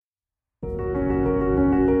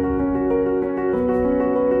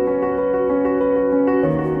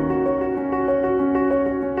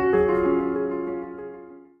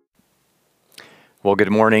Well, good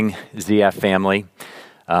morning, ZF family.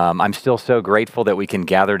 I'm still so grateful that we can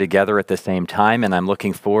gather together at the same time, and I'm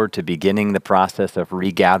looking forward to beginning the process of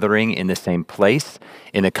regathering in the same place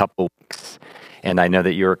in a couple weeks. And I know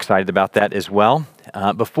that you're excited about that as well.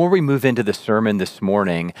 Before we move into the sermon this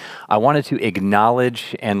morning, I wanted to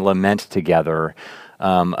acknowledge and lament together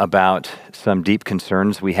about some deep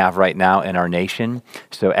concerns we have right now in our nation.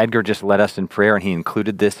 So Edgar just led us in prayer, and he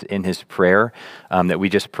included this in his prayer that we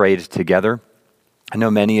just prayed together. I know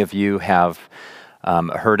many of you have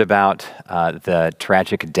heard about the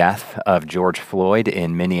tragic death of George Floyd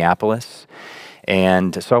in Minneapolis.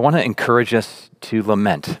 And so I want to encourage us to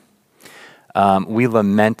lament. We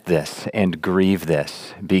lament this and grieve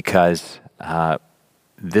this because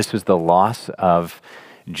this was the loss of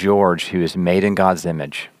George, who is made in God's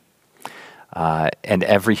image. And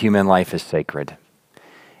every human life is sacred.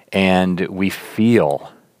 And we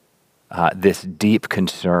feel this deep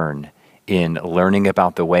concern in learning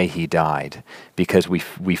about the way he died, because we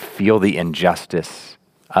feel the injustice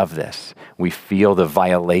of this. We feel the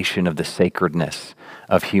violation of the sacredness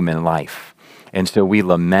of human life. And so we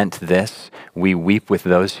lament this. We weep with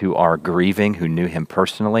those who are grieving, who knew him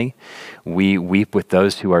personally. We weep with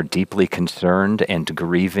those who are deeply concerned and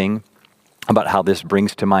grieving about how this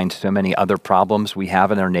brings to mind so many other problems we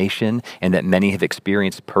have in our nation and that many have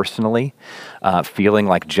experienced personally, feeling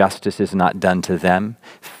like justice is not done to them,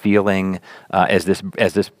 feeling as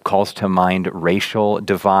this calls to mind racial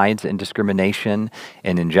divides and discrimination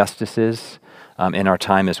and injustices in our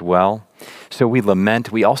time as well. So we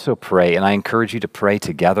lament, we also pray, and I encourage you to pray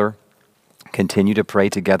together, continue to pray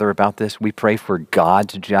together about this. We pray for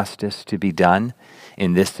God's justice to be done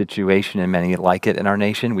in this situation and many like it in our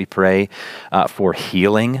nation. We pray for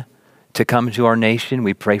healing to come to our nation.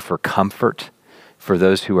 We pray for comfort for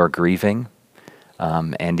those who are grieving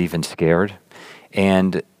and even scared.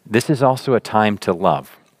 And this is also a time to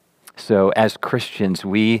love. So as Christians,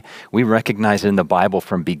 we recognize in the Bible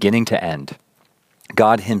from beginning to end,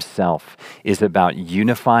 God himself is about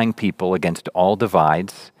unifying people against all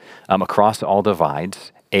divides, across all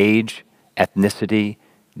divides, age, ethnicity,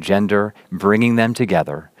 gender, bringing them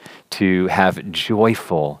together to have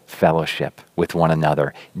joyful fellowship with one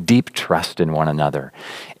another, deep trust in one another.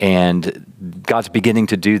 And God's beginning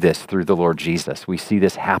to do this through the Lord Jesus. We see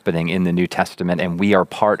this happening in the New Testament, and we are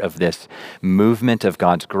part of this movement of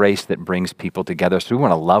God's grace that brings people together. So we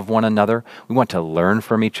want to love one another. We want to learn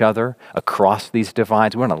from each other across these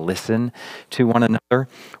divides. We want to listen to one another.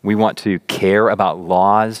 We want to care about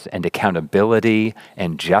laws and accountability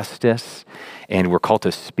and justice. And we're called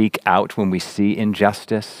to speak out when we see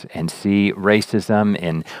injustice and see racism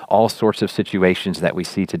in all sorts of situations that we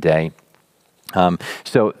see today.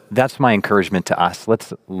 So that's my encouragement to us.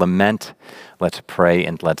 Let's lament, let's pray,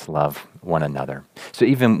 and let's love one another. So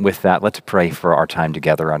even with that, let's pray for our time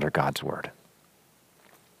together under God's word.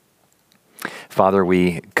 Father,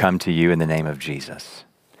 we come to you in the name of Jesus,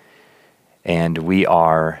 and we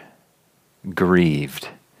are grieved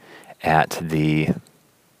at the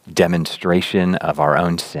demonstration of our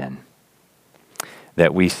own sin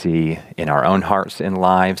that we see in our own hearts and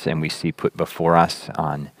lives, and we see put before us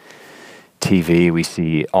on TV, we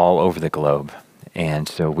see all over the globe. And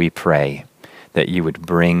so we pray that you would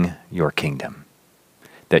bring your kingdom,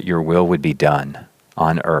 that your will would be done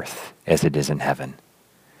on earth as it is in heaven.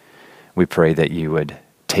 We pray that you would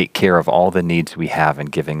take care of all the needs we have in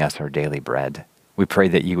giving us our daily bread. We pray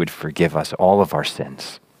that you would forgive us all of our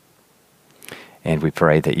sins. And we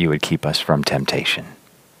pray that you would keep us from temptation.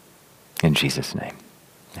 In Jesus' name,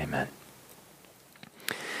 amen.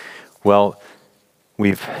 Well,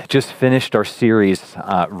 we've just finished our series,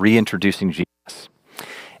 Reintroducing Jesus.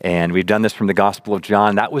 And we've done this from the Gospel of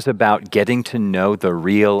John. That was about getting to know the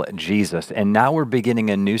real Jesus. And now we're beginning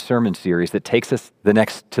a new sermon series that takes us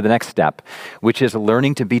to the next step, which is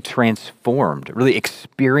learning to be transformed, really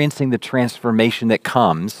experiencing the transformation that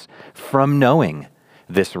comes from knowing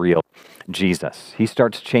this real Jesus. He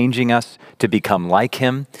starts changing us to become like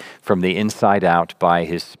him from the inside out by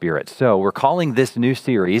his Spirit. So we're calling this new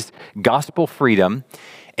series Gospel Freedom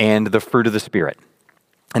and the Fruit of the Spirit.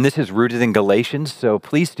 And this is rooted in Galatians, so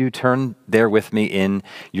please do turn there with me in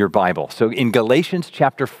your Bible. So in Galatians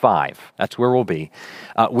chapter 5, that's where we'll be,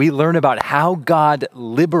 we learn about how God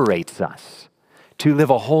liberates us to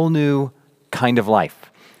live a whole new kind of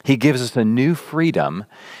life. He gives us a new freedom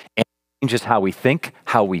and changes how we think,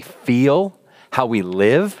 how we feel, how we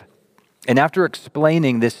live. And after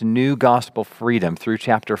explaining this new gospel freedom through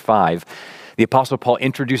chapter 5, the Apostle Paul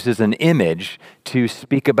introduces an image to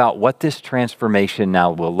speak about what this transformation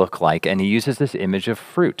now will look like. And he uses this image of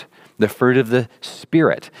fruit. the fruit of the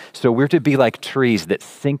Spirit. So we're to be like trees that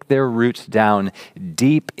sink their roots down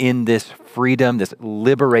deep in this freedom, this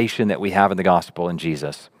liberation that we have in the gospel in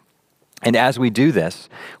Jesus. And as we do this,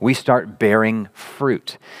 we start bearing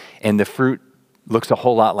fruit. And the fruit looks a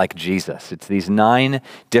whole lot like Jesus. It's these 9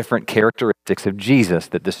 different characteristics of Jesus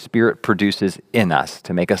that the Spirit produces in us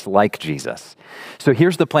to make us like Jesus. So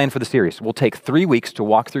here's the plan for the series. We'll take 3 weeks to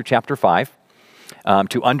walk through chapter 5.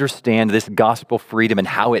 To understand this gospel freedom and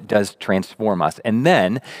how it does transform us. And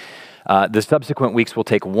then the subsequent weeks will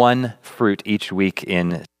take 1 fruit each week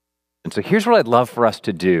in. And so here's what I'd love for us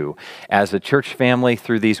to do as a church family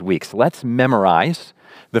through these weeks. Let's memorize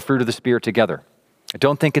the fruit of the Spirit together. I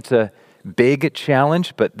don't think it's a big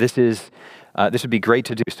challenge, but this would be great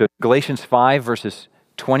to do. So Galatians 5, verses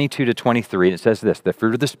 22 to 23, and it says this: the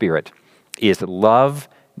fruit of the Spirit is love,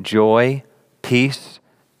 joy, peace,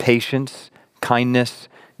 patience, kindness,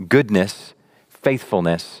 goodness,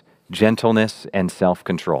 faithfulness, gentleness, and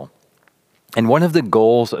self-control. And one of the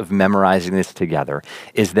goals of memorizing this together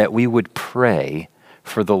is that we would pray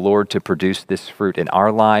for the Lord to produce this fruit in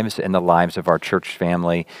our lives and the lives of our church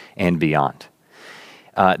family and beyond.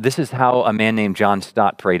 This is how a man named John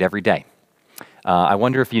Stott prayed every day. I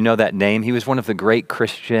wonder if you know that name. He was one of the great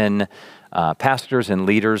Christian pastors and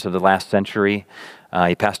leaders of the last century.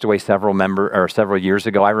 He passed away several years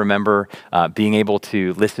ago. I remember being able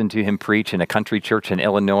to listen to him preach in a country church in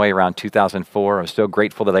Illinois around 2004. I was so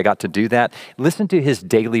grateful that I got to do that. Listen to his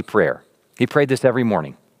daily prayer. He prayed this every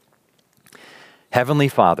morning. Heavenly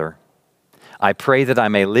Father, I pray that I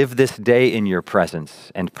may live this day in your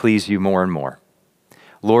presence and please you more and more.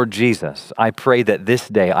 Lord Jesus, I pray that this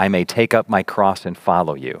day I may take up my cross and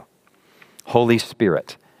follow you. Holy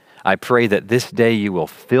Spirit, I pray that this day you will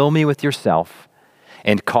fill me with yourself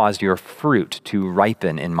and cause your fruit to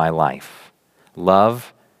ripen in my life.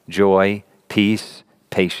 Love, joy, peace,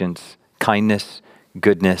 patience, kindness,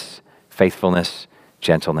 goodness, faithfulness,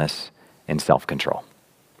 gentleness, and self-control.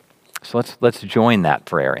 So let's join that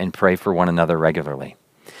prayer and pray for one another regularly.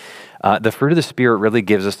 The fruit of the Spirit really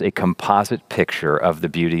gives us a composite picture of the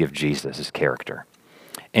beauty of Jesus' character.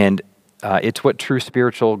 And it's what true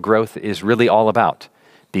spiritual growth is really all about.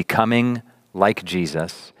 Becoming like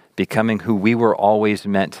Jesus, becoming who we were always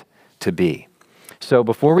meant to be. So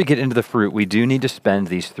before we get into the fruit, we do need to spend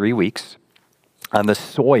these 3 weeks on the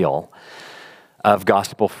soil of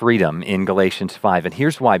gospel freedom in Galatians 5. And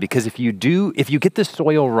here's why: because if you get the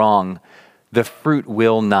soil wrong, the fruit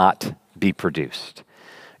will not be produced.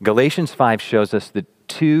 Galatians 5 shows us the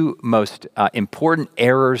 2 most important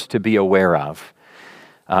errors to be aware of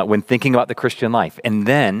when thinking about the Christian life. And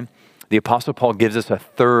then the Apostle Paul gives us a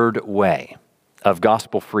 3rd way of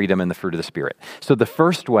gospel freedom and the fruit of the Spirit. So the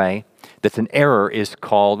first way that's an error is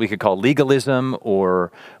we could call legalism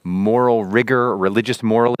or moral rigor, or religious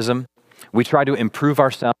moralism. We try to improve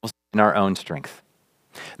ourselves in our own strength.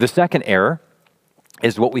 The second error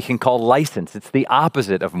is what we can call license. It's the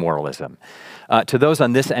opposite of moralism. To those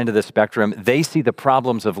on this end of the spectrum, they see the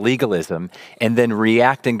problems of legalism and then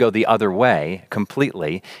react and go the other way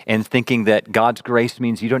completely, and thinking that God's grace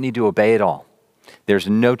means you don't need to obey at all. There's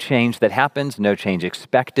no change that happens, no change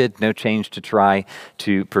expected, no change to try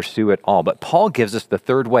to pursue at all. But Paul gives us the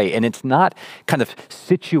 3rd way, and it's not kind of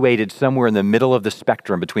situated somewhere in the middle of the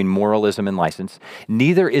spectrum between moralism and license.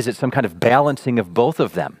 Neither is it some kind of balancing of both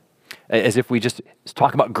of them, as if we just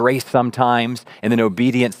talk about grace sometimes and then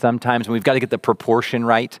obedience sometimes, and we've got to get the proportion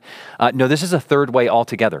right. No, this is a 3rd way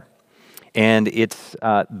altogether. And it's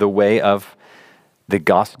the way of the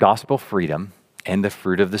gospel freedom and the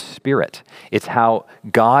fruit of the Spirit. It's how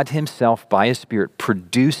God himself, by his Spirit,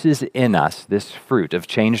 produces in us this fruit of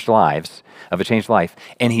changed lives, of a changed life,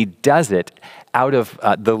 and he does it out of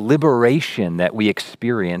the liberation that we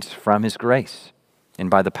experience from his grace and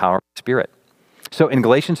by the power of the Spirit. So in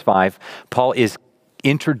Galatians 5, Paul is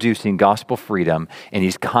introducing gospel freedom, and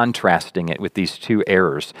he's contrasting it with these 2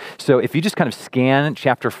 errors. So if you just kind of scan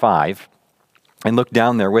chapter 5, and look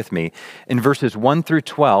down there with me, in verses 1 through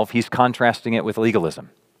 12, he's contrasting it with legalism.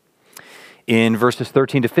 In verses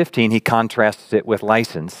 13 to 15, he contrasts it with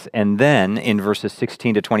license. And then in verses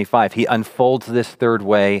 16 to 25, he unfolds this 3rd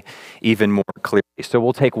way even more clearly. So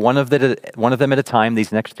we'll take one of them at a time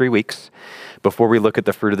these next 3 weeks before we look at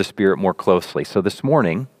the fruit of the Spirit more closely. So this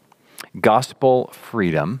morning, gospel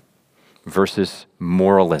freedom versus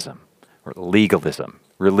moralism, or legalism,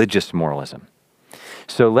 religious moralism.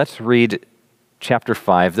 So let's read chapter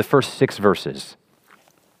 5, the first 6 verses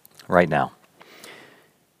right now.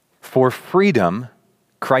 For freedom,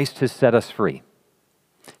 Christ has set us free.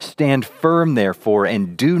 Stand firm, therefore,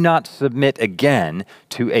 and do not submit again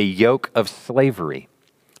to a yoke of slavery.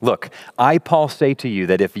 Look, I, Paul, say to you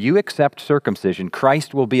that if you accept circumcision,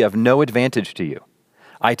 Christ will be of no advantage to you.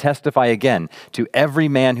 I testify again to every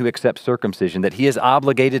man who accepts circumcision that he is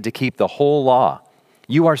obligated to keep the whole law.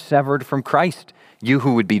 You are severed from Christ, you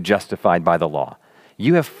who would be justified by the law.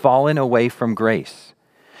 You have fallen away from grace.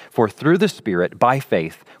 For through the Spirit, by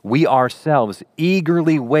faith, we ourselves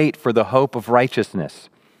eagerly wait for the hope of righteousness.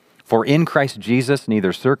 For in Christ Jesus,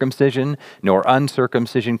 neither circumcision nor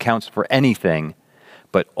uncircumcision counts for anything,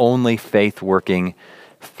 but only faith working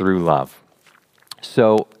through love.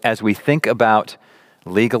 So as we think about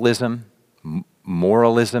legalism,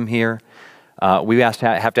 moralism here, we have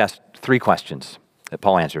to ask three questions that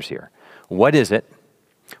Paul answers here. What is it?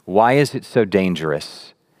 Why is it so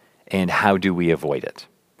dangerous? And how do we avoid it?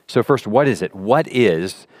 So first, what is it? What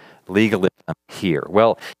is legalism here?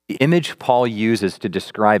 Well, the image Paul uses to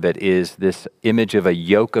describe it is this image of a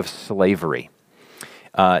yoke of slavery.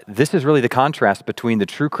 This is really the contrast between the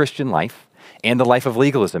true Christian life and the life of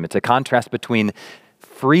legalism. It's a contrast between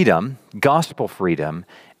freedom, gospel freedom,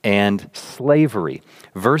 and slavery.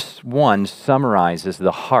 Verse 1 summarizes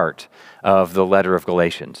the heart of the letter of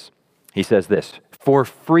Galatians. He says this, "For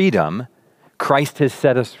freedom, Christ has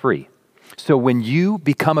set us free." So when you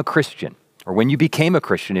become a Christian, or when you became a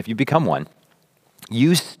Christian, if you become one,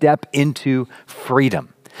 you step into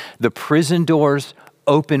freedom. The prison doors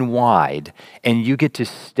open wide, and you get to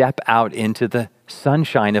step out into the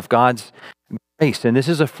sunshine of God's grace. And this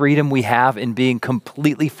is a freedom we have in being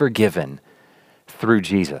completely forgiven through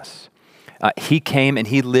Jesus. He came and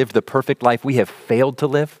he lived the perfect life we have failed to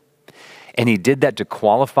live. And he did that to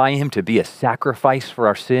qualify him to be a sacrifice for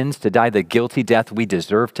our sins, to die the guilty death we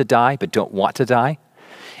deserve to die, but don't want to die.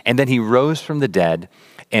 And then he rose from the dead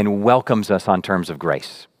and welcomes us on terms of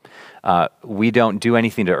grace. We don't do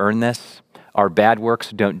anything to earn this. Our bad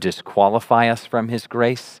works don't disqualify us from his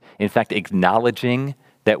grace. In fact, acknowledging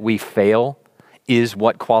that we fail is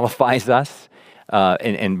what qualifies us.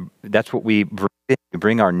 And that's what we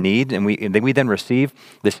bring our need. And we then receive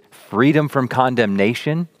this freedom from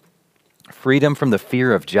condemnation, freedom from the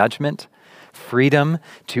fear of judgment, freedom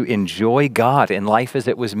to enjoy God and life as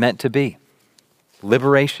it was meant to be.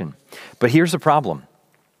 Liberation. But here's the problem.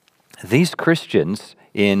 These Christians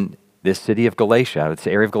in this city of Galatia, this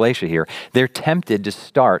area of Galatia here, they're tempted to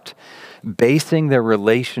start basing their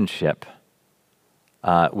relationship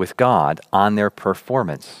with God on their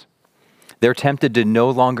performance. They're tempted to no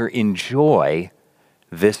longer enjoy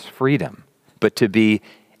this freedom, but to be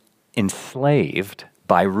enslaved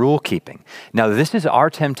by rule keeping. Now, this is our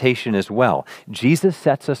temptation as well. Jesus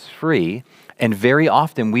sets us free, and very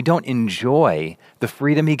often we don't enjoy the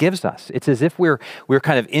freedom he gives us. It's as if we're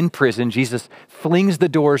kind of in prison. Jesus flings the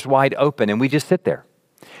doors wide open, and we just sit there.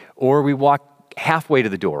 Or we walk halfway to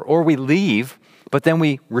the door, or we leave, but then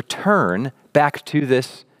we return back to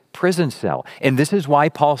this prison cell. And this is why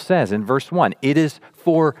Paul says in verse 1, it is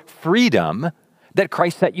for freedom that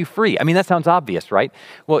Christ set you free. I mean, that sounds obvious, right?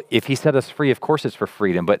 Well, if he set us free, of course it's for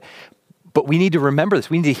freedom, but we need to remember this.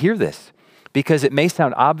 We need to hear this because it may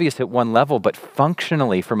sound obvious at one level, but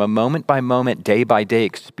functionally from a moment by moment, day by day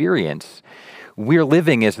experience, we're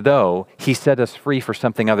living as though he set us free for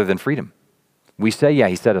something other than freedom. We say, yeah,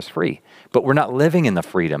 he set us free, but we're not living in the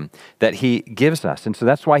freedom that he gives us. And so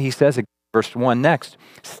that's why he says, verse 1 next,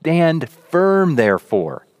 stand firm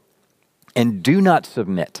therefore, and do not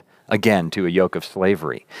submit again to a yoke of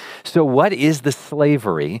slavery. So what is the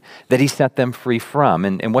slavery that he set them free from?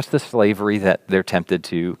 And what's the slavery that they're tempted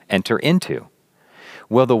to enter into?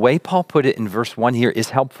 Well, the way Paul put it in verse 1 here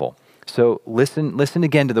is helpful. So listen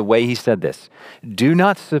again to the way he said this. Do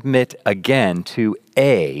not submit again to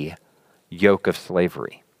a yoke of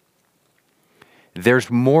slavery. There's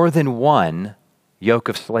more than one yoke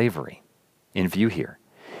of slavery in view here.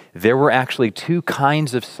 There were actually two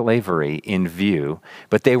kinds of slavery in view,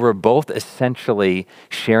 but they were both essentially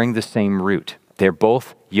sharing the same root. They're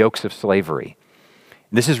both yokes of slavery.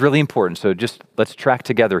 This is really important, so just let's track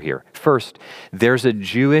together here. First, there's a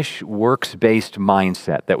Jewish works-based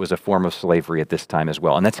mindset that was a form of slavery at this time as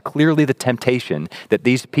well, and that's clearly the temptation that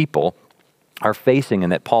these people are facing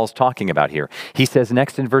and that Paul's talking about here. He says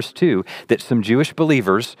next in verse 2 that some Jewish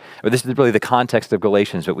believers, or this is really the context of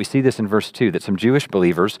Galatians, but we see this in verse 2, that some Jewish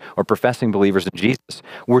believers or professing believers in Jesus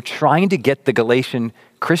were trying to get the Galatian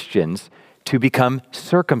Christians to become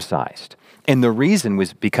circumcised. And the reason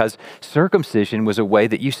was because circumcision was a way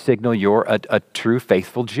that you signal you're a true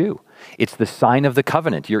faithful Jew. It's the sign of the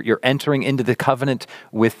covenant. You're entering into the covenant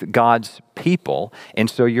with God's people, and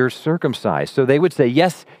so you're circumcised. So they would say,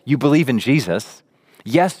 yes, you believe in Jesus,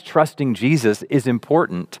 Yes, trusting Jesus is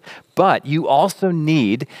important, but you also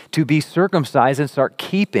need to be circumcised and start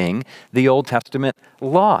keeping the Old Testament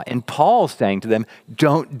law. And Paul's saying to them,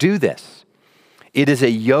 don't do this. It is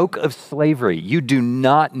a yoke of slavery. You do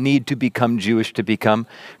not need to become Jewish to become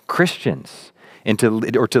Christians and to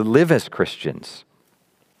live as Christians.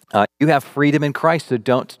 You have freedom in Christ, so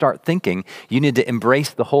don't start thinking you need to embrace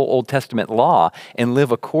the whole Old Testament law and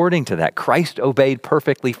live according to that. Christ obeyed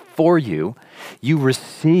perfectly for you. You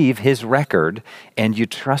receive his record, and you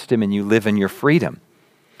trust him, and you live in your freedom.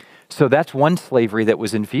 So that's one slavery that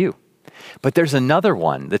was in view. But there's another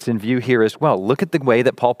one that's in view here as well. Look at the way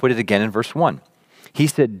that Paul put it again in verse 1. He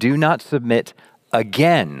said, do not submit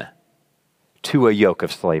again to a yoke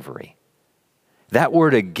of slavery. That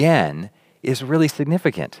word again is really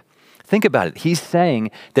significant. Think about it. He's saying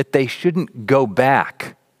that they shouldn't go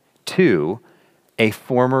back to a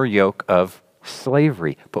former yoke of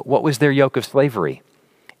slavery. But what was their yoke of slavery?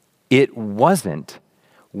 It wasn't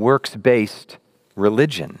works-based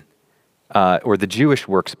religion, or the Jewish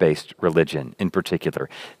works-based religion in particular.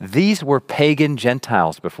 These were pagan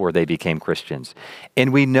Gentiles before they became Christians.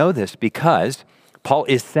 And we know this because Paul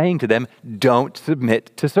is saying to them, don't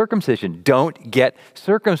submit to circumcision. Don't get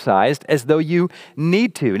circumcised as though you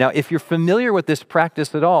need to. Now, if you're familiar with this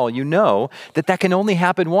practice at all, you know that that can only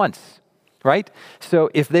happen once, right?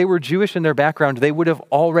 So if they were Jewish in their background, they would have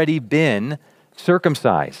already been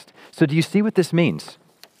circumcised. So do you see what this means?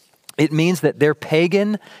 It means that their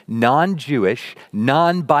pagan, non-Jewish,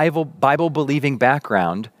 non-Bible-believing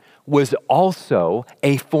background was also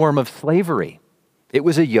a form of slavery. It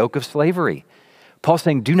was a yoke of slavery. Paul's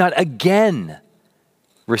saying, do not again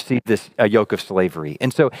receive this yoke of slavery.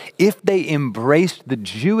 And so if they embraced the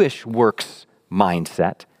Jewish works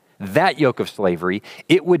mindset, that yoke of slavery,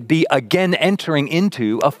 it would be again entering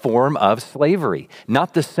into a form of slavery.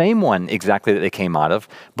 Not the same one exactly that they came out of,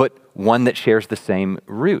 but one that shares the same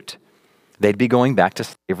root. They'd be going back to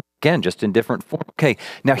slavery again, just in different form. Okay,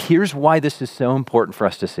 now here's why this is so important for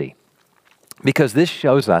us to see. Because this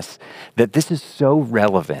shows us that this is so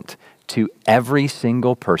relevant to every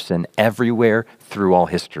single person everywhere through all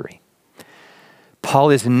history. Paul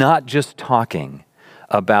is not just talking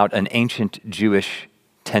about an ancient Jewish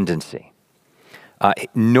tendency,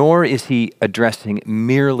 nor is he addressing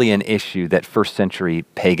merely an issue that first century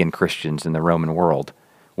pagan Christians in the Roman world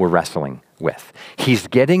were wrestling with. He's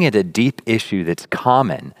getting at a deep issue that's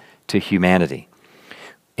common to humanity.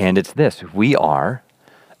 And it's this: we are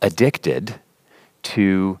addicted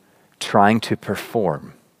to trying to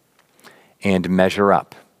perform and measure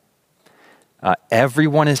up.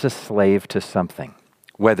 Everyone is a slave to something,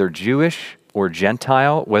 whether Jewish or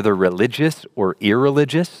Gentile, whether religious or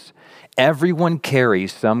irreligious. Everyone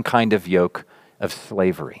carries some kind of yoke of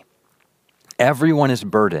slavery. Everyone is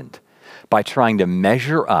burdened by trying to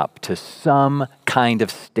measure up to some kind of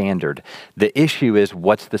standard. The issue is,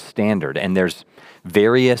 what's the standard? And there's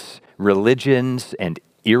various religions and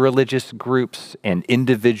irreligious groups and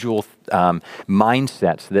individual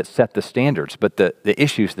mindsets that set the standards, but the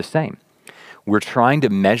issue's the same. We're trying to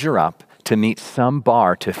measure up to meet some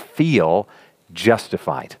bar to feel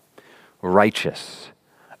justified, righteous,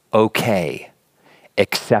 okay,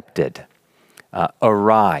 accepted,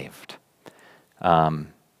 arrived.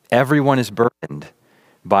 Everyone is burdened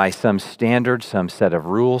by some standard, some set of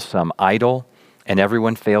rules, some idol, and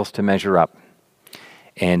everyone fails to measure up.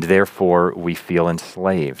 And therefore, we feel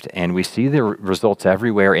enslaved. And we see the results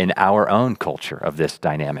everywhere in our own culture of this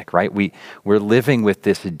dynamic, right? We're living with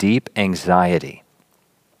this deep anxiety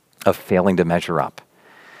of failing to measure up.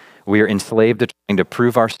 We are enslaved to trying to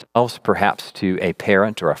prove ourselves, perhaps to a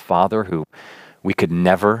parent or a father who we could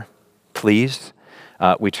never please.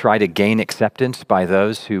 We try to gain acceptance by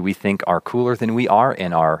those who we think are cooler than we are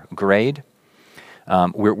in our grade.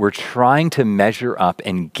 We're trying to measure up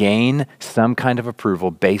and gain some kind of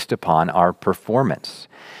approval based upon our performance.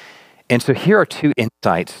 And so here are two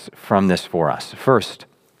insights from this for us. First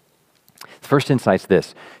insight's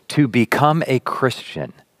this: to become a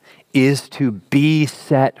Christian is to be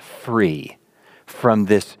set free from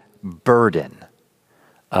this burden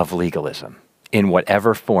of legalism in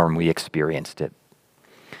whatever form we experienced it.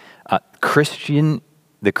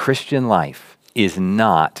 The Christian life is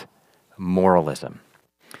not moralism.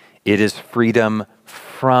 It is freedom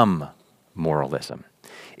from moralism.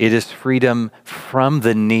 It is freedom from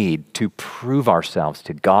the need to prove ourselves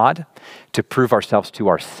to God, to prove ourselves to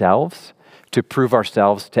ourselves, to prove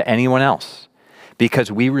ourselves to anyone else,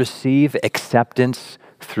 because we receive acceptance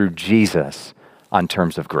through Jesus on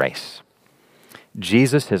terms of grace.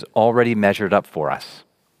 Jesus has already measured up for us.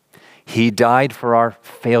 He died for our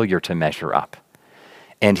failure to measure up.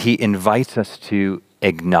 And he invites us to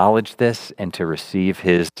acknowledge this and to receive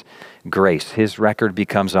his grace. His record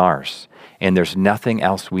becomes ours, and there's nothing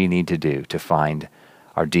else we need to do to find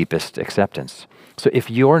our deepest acceptance. So if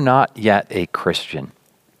you're not yet a Christian,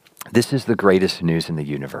 this is the greatest news in the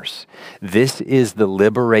universe. This is the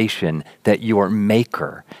liberation that your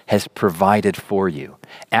Maker has provided for you.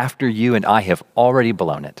 After you and I have already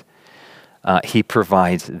blown it, he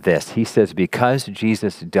provides this. He says, because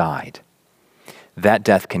Jesus died, that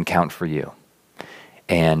death can count for you,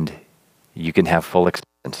 and you can have full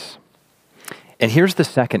acceptance. And here's the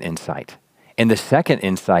second insight. And the second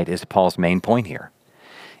insight is Paul's main point here.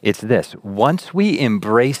 It's this: once we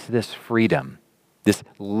embrace this freedom, this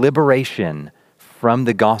liberation from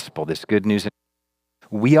the gospel, this good news,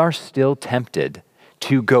 we are still tempted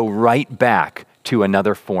to go right back to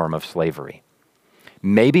another form of slavery.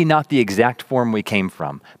 Maybe not the exact form we came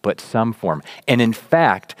from, but some form. And in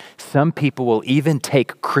fact, some people will even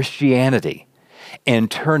take Christianity and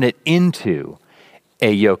turn it into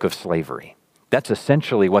a yoke of slavery. That's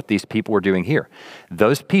essentially what these people were doing here.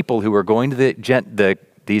 Those people who were going to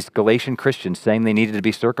these Galatian Christians saying they needed to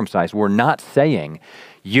be circumcised were not saying,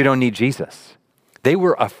 you don't need Jesus. They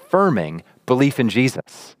were affirming belief in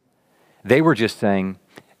Jesus. They were just saying,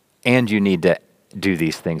 and you need to do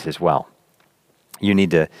these things as well. You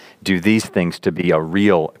need to do these things to be a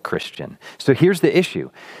real Christian. So here's the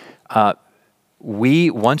issue.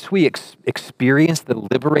 Once we experience the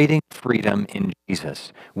liberating freedom in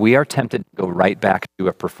Jesus, we are tempted to go right back to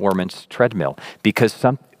a performance treadmill because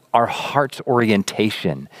our heart's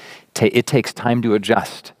orientation, it takes time to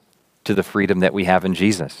adjust to the freedom that we have in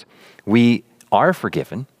Jesus. We are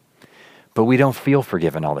forgiven, but we don't feel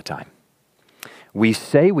forgiven all the time. We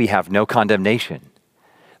say we have no condemnation,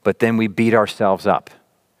 but then we beat ourselves up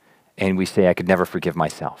and we say, I could never forgive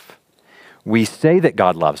myself. We say that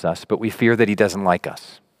God loves us, but we fear that he doesn't like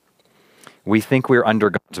us. We think we're under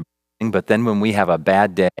God's blessing, but then when we have a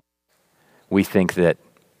bad day, we think that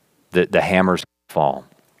the hammers fall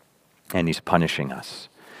and he's punishing us.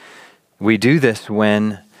 We do this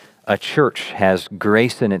when a church has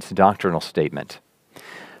grace in its doctrinal statement,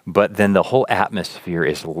 but then the whole atmosphere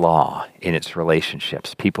is law in its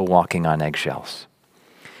relationships, people walking on eggshells.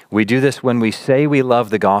 We do this when we say we love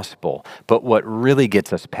the gospel, but what really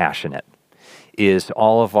gets us passionate is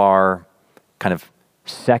all of our kind of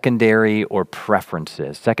secondary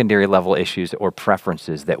level issues or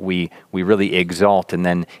preferences that we really exalt, and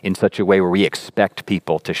then in such a way where we expect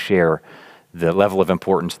people to share the level of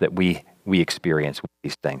importance that we experience with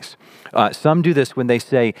these things. Some do this when they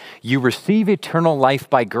say, you receive eternal life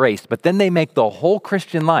by grace, but then they make the whole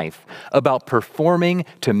Christian life about performing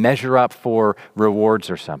to measure up for rewards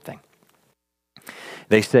or something.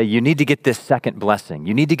 They say, you need to get this second blessing.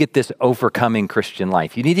 You need to get this overcoming Christian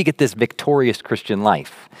life. You need to get this victorious Christian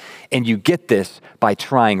life. And you get this by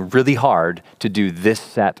trying really hard to do this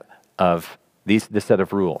set of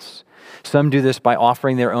rules. Some do this by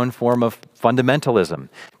offering their own form of fundamentalism.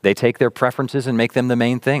 They take their preferences and make them the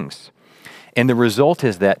main things. And the result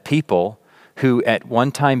is that people who at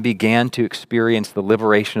one time began to experience the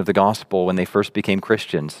liberation of the gospel when they first became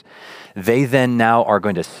Christians, they then now are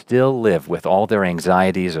going to still live with all their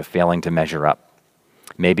anxieties of failing to measure up,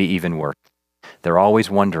 maybe even worse. They're always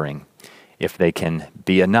wondering if they can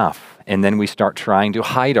be enough. And then we start trying to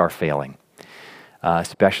hide our failing,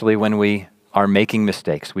 especially when we are making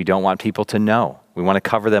mistakes. We don't want people to know. We want to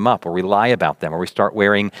cover them up, or we lie about them, or we start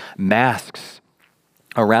wearing masks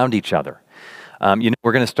around each other.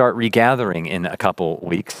 We're going to start regathering in a couple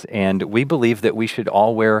weeks, and we believe that we should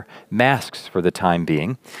all wear masks for the time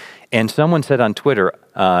being. And someone said on Twitter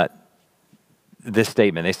this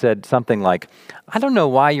statement. They said something like, I don't know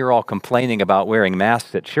why you're all complaining about wearing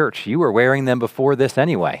masks at church. You were wearing them before this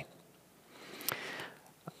anyway.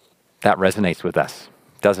 That resonates with us,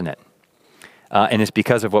 doesn't it? And it's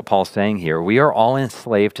because of what Paul's saying here. We are all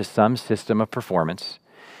enslaved to some system of performance,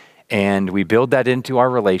 and we build that into our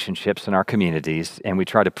relationships and our communities, and we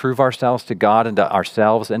try to prove ourselves to God and to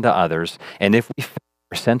ourselves and to others. And if we fail,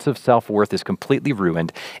 our sense of self-worth is completely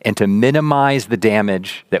ruined, and to minimize the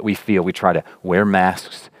damage that we feel, we try to wear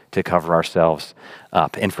masks to cover ourselves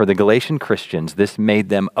up. And for the Galatian Christians, this made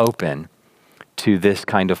them open to this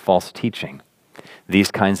kind of false teaching,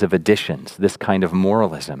 these kinds of additions, this kind of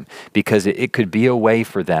moralism, because it could be a way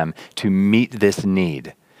for them to meet this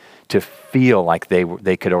need, to feel like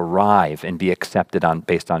they could arrive and be accepted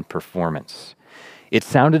based on performance. It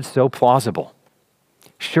sounded so plausible.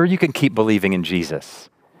 Sure, you can keep believing in Jesus.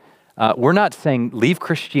 We're not saying leave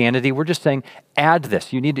Christianity. We're just saying add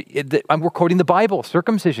this. We're quoting the Bible,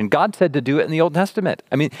 circumcision. God said to do it in the Old Testament.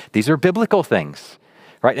 I mean, these are biblical things,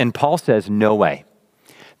 right? And Paul says, no way.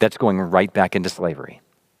 that's going right back into slavery.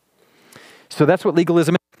 So that's what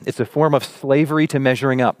legalism is. It's a form of slavery to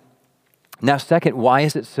measuring up. Now, second, why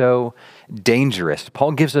is it so dangerous?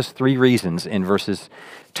 Paul gives us 3 reasons in verses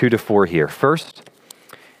 2 to 4 here. First,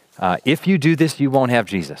 if you do this, you won't have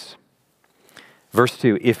Jesus. Verse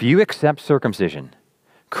 2, if you accept circumcision,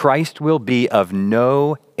 Christ will be of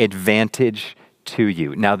no advantage to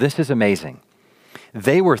you. Now, this is amazing.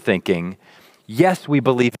 They were thinking, yes, we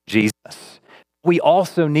believe in Jesus. We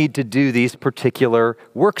also need to do these particular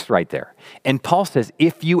works right there. And Paul says,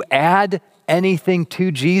 if you add anything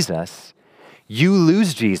to Jesus, you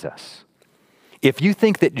lose Jesus. If you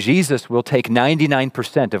think that Jesus will take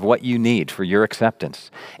 99% of what you need for your acceptance,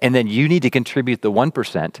 and then you need to contribute the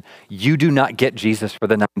 1%, you do not get Jesus for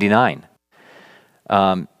the 99.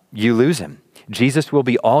 You lose him. Jesus will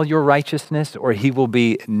be all your righteousness, or he will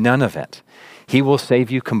be none of it. He will save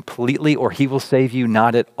you completely, or he will save you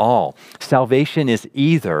not at all. Salvation is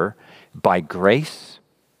either by grace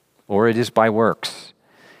or it is by works.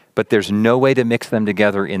 But there's no way to mix them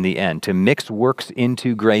together in the end. To mix works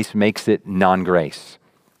into grace makes it non-grace.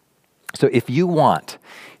 So if you want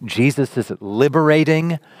Jesus'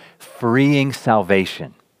 liberating, freeing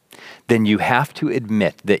salvation, then you have to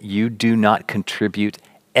admit that you do not contribute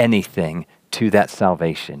anything to that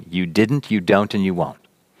salvation. You didn't, you don't, and you won't.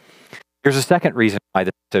 Here's a second reason why this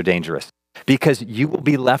is so dangerous. Because you will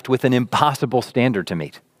be left with an impossible standard to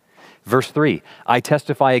meet. Verse 3, I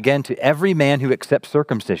testify again to every man who accepts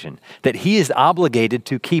circumcision that he is obligated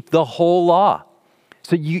to keep the whole law.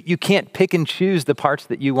 So you can't pick and choose the parts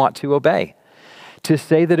that you want to obey. To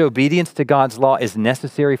say that obedience to God's law is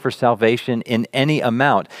necessary for salvation in any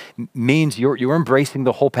amount means you're embracing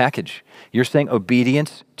the whole package. You're saying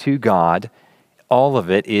obedience to God, all of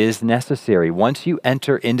it is necessary. Once you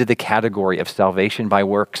enter into the category of salvation by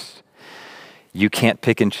works, you can't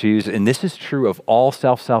pick and choose. And this is true of all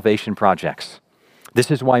self-salvation projects. This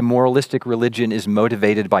is why moralistic religion is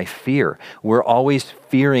motivated by fear. We're always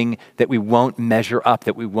fearing that we won't measure up,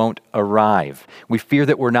 that we won't arrive. We fear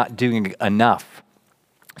that we're not doing enough.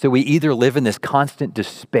 So we either live in this constant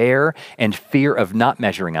despair and fear of not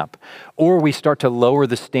measuring up, or we start to lower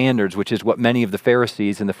the standards, which is what many of the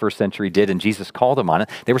Pharisees in the first century did, and Jesus called them on it.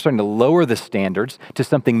 They were starting to lower the standards to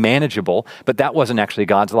something manageable, but that wasn't actually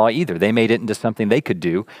God's law either. They made it into something they could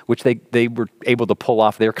do, which they were able to pull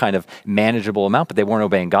off their kind of manageable amount, but they weren't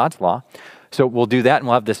obeying God's law. So we'll do that, and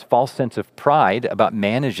we'll have this false sense of pride about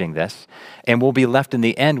managing this, and we'll be left in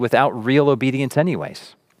the end without real obedience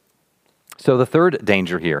anyways. So the third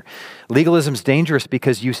danger here, legalism is dangerous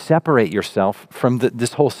because you separate yourself from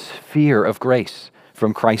this whole sphere of grace,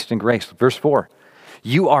 from Christ and grace. Verse 4,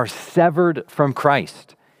 you are severed from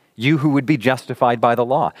Christ, you who would be justified by the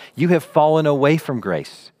law. You have fallen away from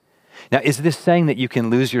grace. Now, is this saying that you can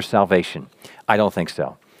lose your salvation? I don't think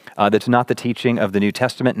so. That's not the teaching of the New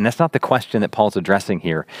Testament, and that's not the question that Paul's addressing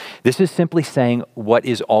here. This is simply saying what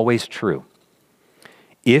is always true.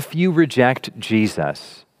 If you reject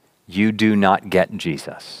Jesus, you do not get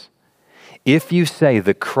Jesus. If you say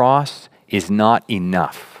the cross is not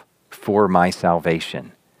enough for my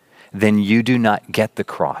salvation, then you do not get the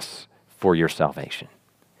cross for your salvation.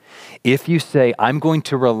 If you say, I'm going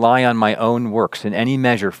to rely on my own works in any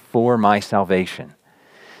measure for my salvation,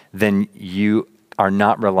 then you are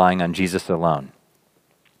not relying on Jesus alone.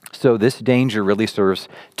 So this danger really serves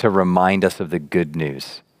to remind us of the good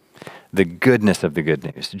news, the goodness of the good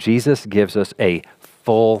news. Jesus gives us a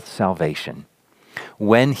full salvation.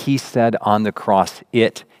 When he said on the cross,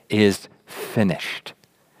 it is finished,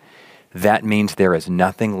 that means there is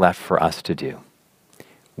nothing left for us to do.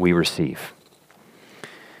 We receive.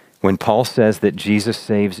 When Paul says that Jesus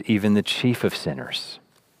saves even the chief of sinners,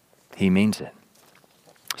 he means it.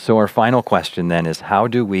 So our final question then is, how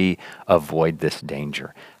do we avoid this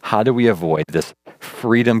danger? How do we avoid this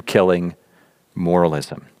freedom-killing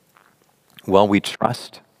moralism? Well, we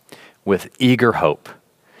trust with eager hope,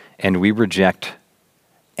 and we reject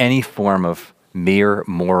any form of mere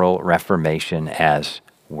moral reformation as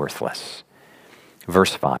worthless.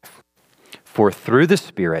 Verse 5, for through the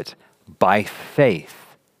Spirit, by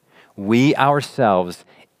faith, we ourselves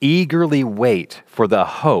eagerly wait for the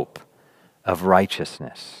hope of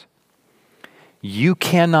righteousness. You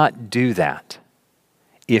cannot do that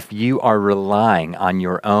if you are relying on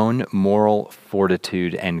your own moral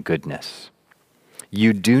fortitude and goodness.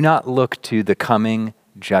 You do not look to the coming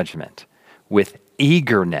judgment with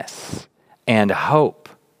eagerness and hope.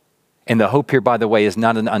 And the hope here, by the way, is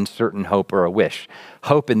not an uncertain hope or a wish.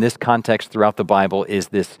 Hope in this context throughout the Bible is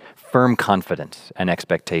this firm confidence and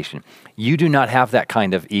expectation. You do not have that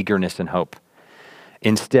kind of eagerness and hope.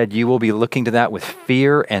 Instead, you will be looking to that with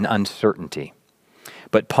fear and uncertainty.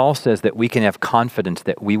 But Paul says that we can have confidence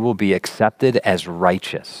that we will be accepted as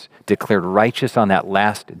righteous, declared righteous on that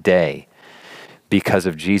last day because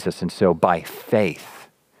of Jesus. And so by faith,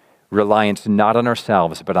 reliance not on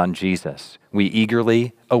ourselves, but on Jesus, we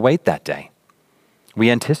eagerly await that day.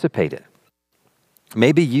 We anticipate it.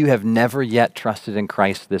 Maybe you have never yet trusted in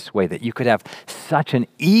Christ this way, that you could have such an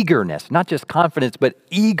eagerness, not just confidence, but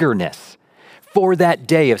eagerness for that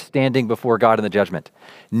day of standing before God in the judgment,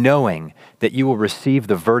 knowing that you will receive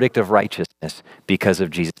the verdict of righteousness because of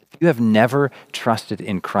Jesus. If you have never trusted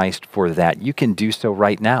in Christ for that, you can do so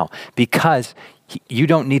right now, because you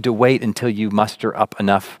don't need to wait until you muster up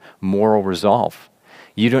enough moral resolve.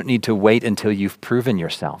 You don't need to wait until you've proven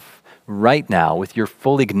yourself. Right now, with your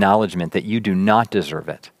full acknowledgement that you do not deserve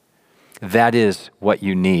it, that is what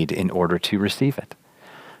you need in order to receive it.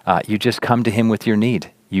 You just come to him with your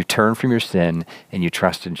need. You turn from your sin and you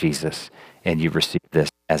trust in Jesus, and you receive this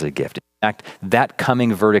as a gift. In fact, that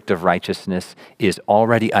coming verdict of righteousness is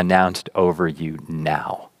already announced over you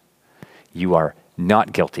now. You are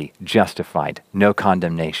not guilty, justified, no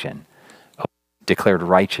condemnation, declared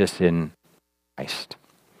righteous in Christ.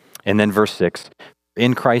 And then verse 6,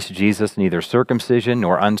 in Christ Jesus, neither circumcision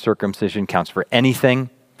nor uncircumcision counts for anything,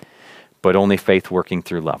 but only faith working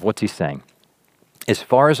through love. What's he saying? As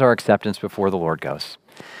far as our acceptance before the Lord goes,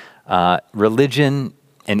 religion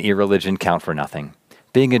and irreligion count for nothing.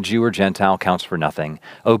 Being a Jew or Gentile counts for nothing.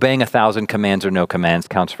 Obeying 1,000 commands or no commands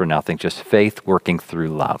counts for nothing. Just faith working through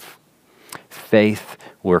love. Faith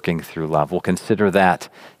working through love. We'll consider that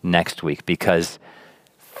next week, because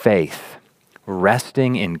faith,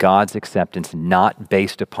 resting in God's acceptance, not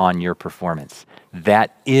based upon your performance,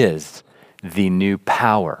 that is the new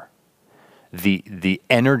power, the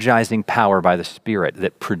energizing power by the Spirit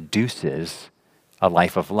that produces a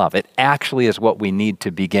life of love. It actually is what we need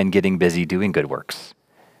to begin getting busy doing good works,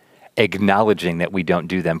 acknowledging that we don't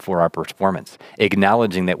do them for our performance,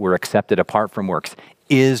 acknowledging that we're accepted apart from works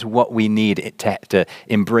is what we need to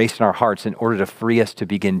embrace in our hearts in order to free us to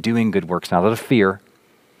begin doing good works, not out of fear,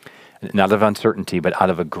 not of uncertainty, but out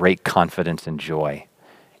of a great confidence and joy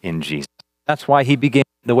in Jesus. That's why he began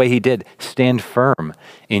the way he did. Stand firm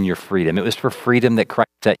in your freedom. It was for freedom that Christ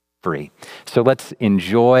set you free. So let's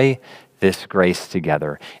enjoy this grace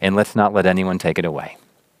together, and let's not let anyone take it away.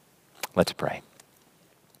 Let's pray.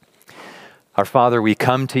 Our Father, we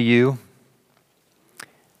come to you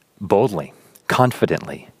boldly,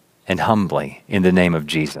 confidently, and humbly in the name of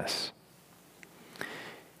Jesus.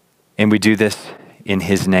 And we do this in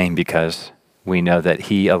his name because we know that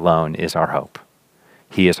he alone is our hope.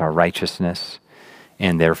 He is our righteousness,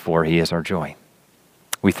 and therefore he is our joy.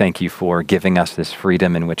 We thank you for giving us this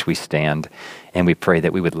freedom in which we stand, and we pray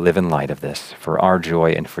that we would live in light of this for our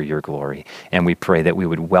joy and for your glory. And we pray that we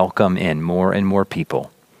would welcome in more and more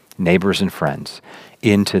people, neighbors and friends,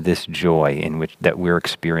 into this joy in which that we're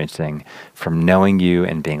experiencing from knowing you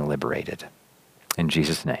and being liberated. In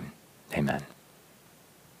Jesus' name, amen.